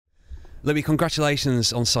Lewie,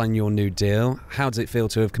 congratulations on signing your new deal. How does it feel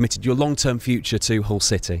to have committed your long-term future to Hull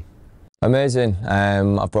City? Amazing.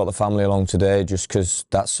 I've brought the family along today just because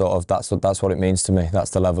that's what it means to me.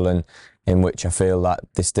 That's the level in which I feel that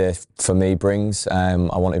this day for me brings. I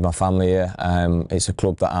wanted my family here. It's a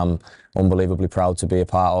club that I'm unbelievably proud to be a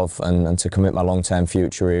part of, and to commit my long-term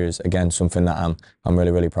future here is again something that I'm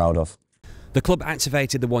really proud of. The club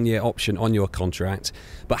activated the one-year option on your contract,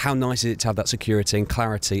 but how nice is it to have that security and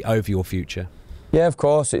clarity over your future? Yeah, of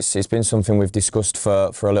course. It's been something we've discussed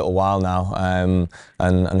for a little while now, and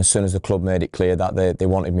as soon as the club made it clear that they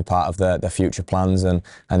wanted me part of their future plans, and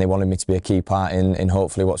they wanted me to be a key part in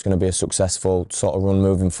hopefully what's going to be a successful sort of run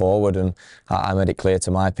moving forward, and I made it clear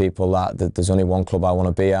to my people that there's only one club I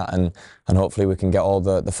want to be at, and hopefully we can get all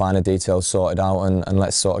the finer details sorted out, and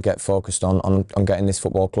let's sort of get focused on getting this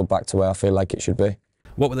football club back to where I feel like it should be.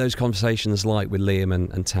 What were those conversations like with Liam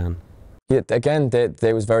and Tan? Yeah, again,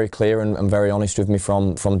 they was very clear and very honest with me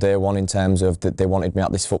from day one in terms of that they wanted me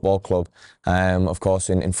at this football club. Of course,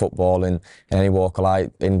 in football, in any walk of life,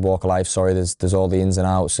 there's all the ins and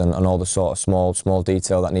outs and all the sort of small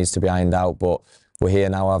detail that needs to be ironed out. But we're here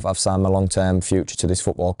now. I've signed my long-term future to this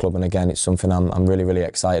football club, and again, it's something I'm really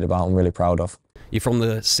excited about and really proud of. You're from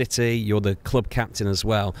the city. You're the club captain as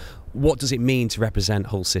well. What does it mean to represent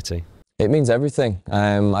Hull City? It means everything.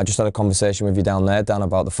 I just had a conversation with you down there, Dan,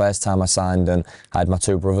 about the first time I signed, and I had my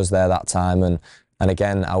two brothers there that time, and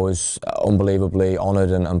again I was unbelievably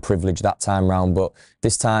honoured and privileged that time round, but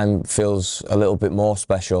this time feels a little bit more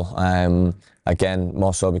special. Again,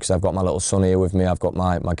 more so because I've got my little son here with me, I've got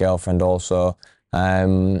my girlfriend also,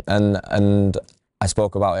 and I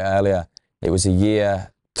spoke about it earlier. It was a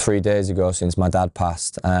year, 3 days ago since my dad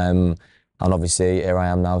passed. And obviously here I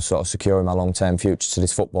am now sort of securing my long-term future to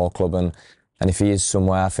this football club, and if he is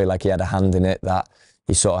somewhere, I feel like he had a hand in it, that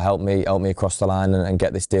he sort of helped me across the line and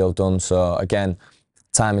get this deal done. So again,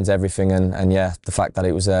 timing's everything, and yeah, the fact that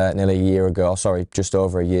it was nearly a year ago, sorry, just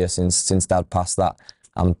over a year since Dad passed, that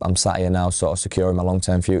I'm sat here now sort of securing my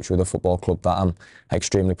long-term future with a football club that I'm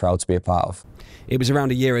extremely proud to be a part of. It was around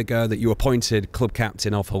a year ago that you were appointed club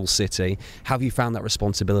captain of Hull City. How have you found that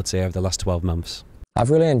responsibility over the last 12 months? I've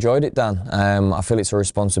really enjoyed it, Dan. I feel it's a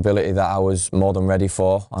responsibility that I was more than ready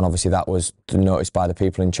for, and obviously that was noticed by the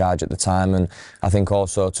people in charge at the time, and I think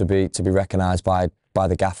also to be recognised by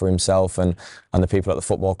the gaffer himself and the people at the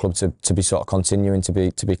football club to be sort of continuing to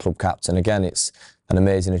be club captain. Again, it's an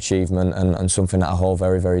amazing achievement and something that I hold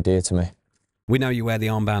very dear to me. We know you wear the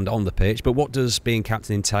armband on the pitch, but what does being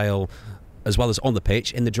captain entail, as well as on the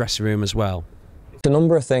pitch, in the dressing room as well? A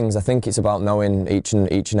number of things. I think it's about knowing each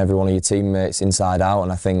and every one of your teammates inside out,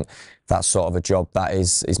 and I think that's sort of a job that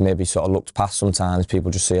is maybe sort of looked past sometimes.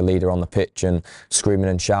 People just see a leader on the pitch and screaming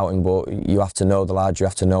and shouting, but you have to know the lads, you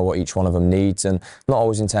have to know what each one of them needs, and not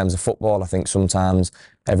always in terms of football. I think sometimes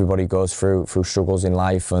everybody goes through struggles in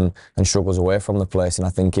life and struggles away from the place, and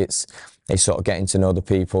I think it's sort of getting to know the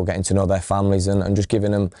people, getting to know their families, and just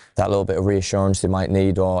giving them that little bit of reassurance they might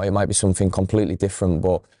need, or it might be something completely different,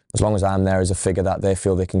 but as long as I'm there as a figure that they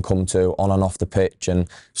feel they can come to on and off the pitch and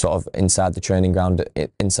sort of inside the training ground,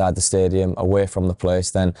 inside the stadium, away from the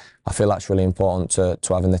place, then I feel that's really important to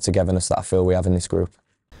having the togetherness that I feel we have in this group.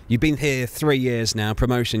 You've been here 3 years now,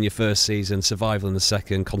 promotion your first season, survival in the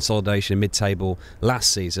second, consolidation mid-table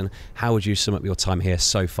last season. How would you sum up your time here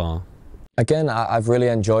so far? Again, I've really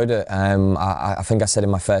enjoyed it. I think I said in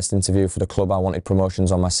my first interview for the club I wanted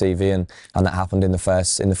promotions on my CV, and that happened in the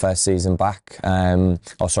first season back.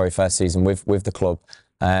 First season with the club.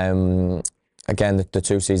 Again, the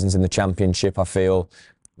 2 seasons in the Championship, I feel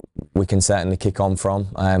we can certainly kick on from.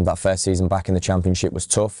 That first season back in the Championship was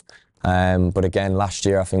tough, but again, last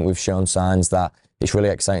year I think we've shown signs that it's really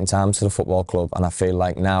exciting times for the football club, and I feel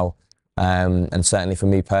like now. And certainly for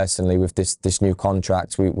me personally, with this new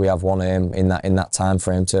contract, we have one aim in that time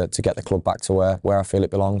frame to get the club back to where I feel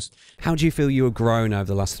it belongs. How do you feel you have grown over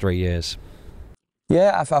the last 3 years?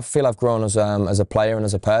 Yeah, I feel I've grown as a player and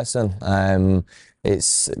as a person.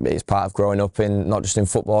 It's part of growing up in not just in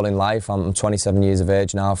football, in life. I'm 27 years of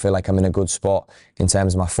age now. I feel like I'm in a good spot in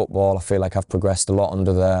terms of my football. I feel like I've progressed a lot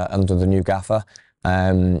under the new gaffer.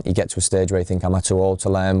 You get to a stage where you think, am I too old to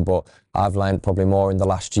learn? But I've learned probably more in the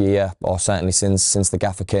last year, or certainly since the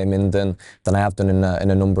gaffer came in, than I have done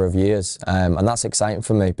in a number of years. And that's exciting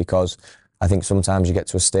for me, because I think sometimes you get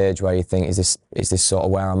to a stage where you think, is this sort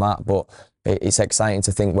of where I'm at? But it's exciting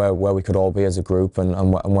to think where we could all be as a group,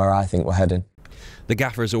 and where I think we're heading. The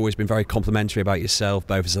gaffer has always been very complimentary about yourself,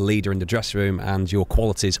 both as a leader in the dressing room and your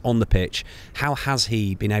qualities on the pitch. How has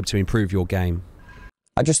he been able to improve your game?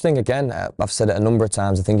 I just think, again, I've said it a number of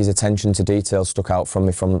times, I think his attention to detail stuck out from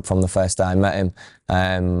me from the first day I met him.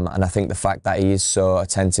 And I think the fact that he is so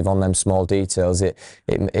attentive on them small details, it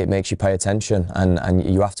makes you pay attention, and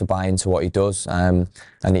you have to buy into what he does. And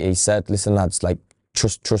he said, listen lads, like,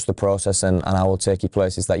 trust the process, and I will take you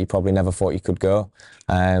places that you probably never thought you could go.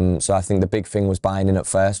 So I think the big thing was buying in at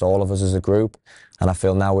first, all of us as a group, and I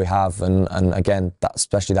feel now we have, and again, that,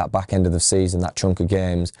 especially that back end of the season, that chunk of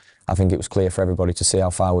games, I think it was clear for everybody to see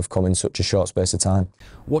how far we've come in such a short space of time.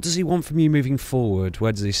 What does he want from you moving forward?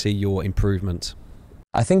 Where does he see your improvement?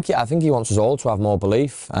 I think he wants us all to have more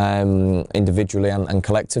belief, individually and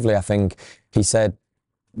collectively. I think he said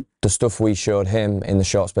the stuff we showed him in the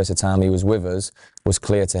short space of time he was with us was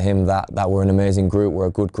clear to him that we're an amazing group, we're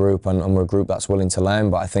a good group, and we're a group that's willing to learn.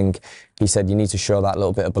 But I think he said you need to show that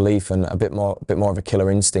little bit of belief and a bit more of a killer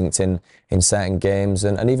instinct in certain games,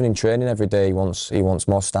 and even in training every day. He wants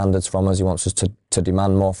more standards from us. He wants us to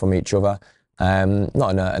demand more from each other.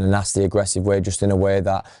 Not in a nasty, aggressive way, just in a way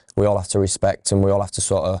that we all have to respect, and we all have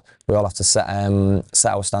to set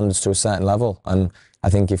our standards to a certain level. And I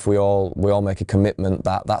think if we all make a commitment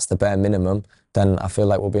that that's the bare minimum, then I feel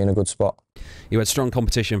like we'll be in a good spot. You had strong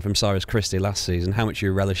competition from Cyrus Christie last season. How much are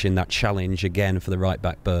you relishing that challenge again for the right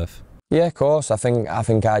back berth? Yeah, of course. I think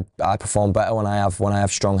I perform better when I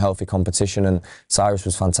have strong, healthy competition. And Cyrus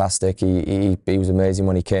was fantastic. He was amazing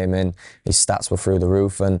when he came in. His stats were through the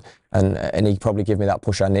roof, and he probably gave me that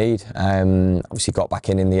push I need. Obviously got back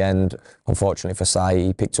in the end. Unfortunately for Cy,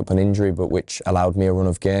 he picked up an injury, but which allowed me a run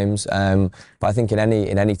of games. But I think in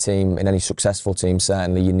any team, in any successful team,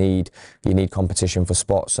 certainly you need competition for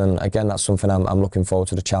spots. And again, that's something I'm looking forward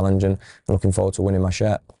to the challenge, and looking forward to winning my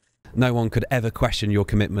shirt. No one could ever question your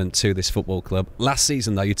commitment to this football club. Last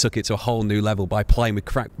season, though, you took it to a whole new level by playing with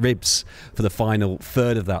cracked ribs for the final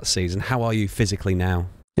third of that season. How are you physically now?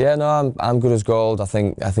 Yeah, no, I'm good as gold. I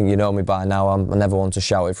think you know me by now. I'm never one to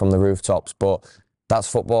shout it from the rooftops, but that's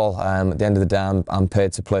football. At the end of the day, I'm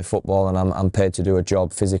paid to play football, and I'm paid to do a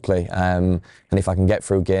job physically. And if I can get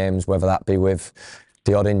through games, whether that be with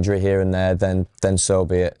the odd injury here and there, then so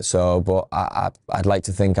be it. But I'd like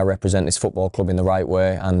to think I represent this football club in the right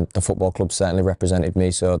way, and the football club certainly represented me.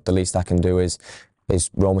 So the least I can do is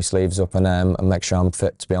roll my sleeves up and make sure I'm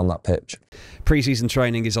fit to be on that pitch. Pre-season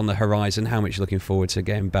training is on the horizon. How much are you looking forward to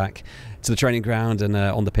getting back to the training ground and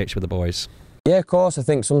on the pitch with the boys? Yeah, of course. I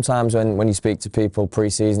think sometimes when you speak to people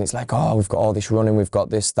pre-season, it's like, oh, we've got all this running, we've got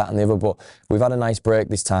this, that and the other, but we've had a nice break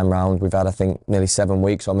this time round. We've had, I think, nearly 7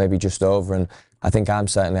 weeks or maybe just over, and I think I'm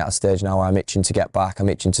certainly at a stage now where I'm itching to get back. I'm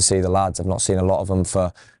itching to see the lads. I've not seen a lot of them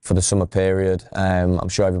for the summer period. I'm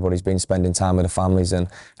sure everybody's been spending time with their families and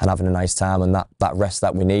having a nice time, and that rest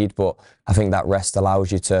that we need. But I think that rest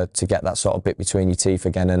allows you to get that sort of bit between your teeth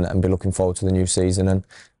again, and be looking forward to the new season and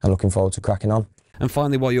looking forward to cracking on. And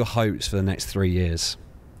finally, what are your hopes for the next 3 years?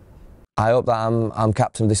 I hope that I'm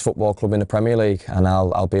captain of this football club in the Premier League, and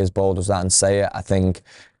I'll be as bold as that and say it. I think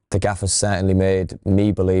the gaffer's certainly made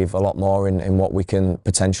me believe a lot more in what we can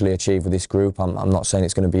potentially achieve with this group. I'm not saying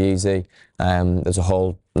it's going to be easy. There's a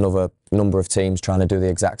whole another number of teams trying to do the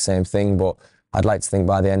exact same thing, but I'd like to think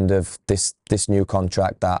by the end of this new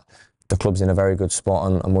contract that the club's in a very good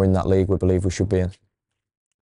spot, and we're in that league we believe we should be in.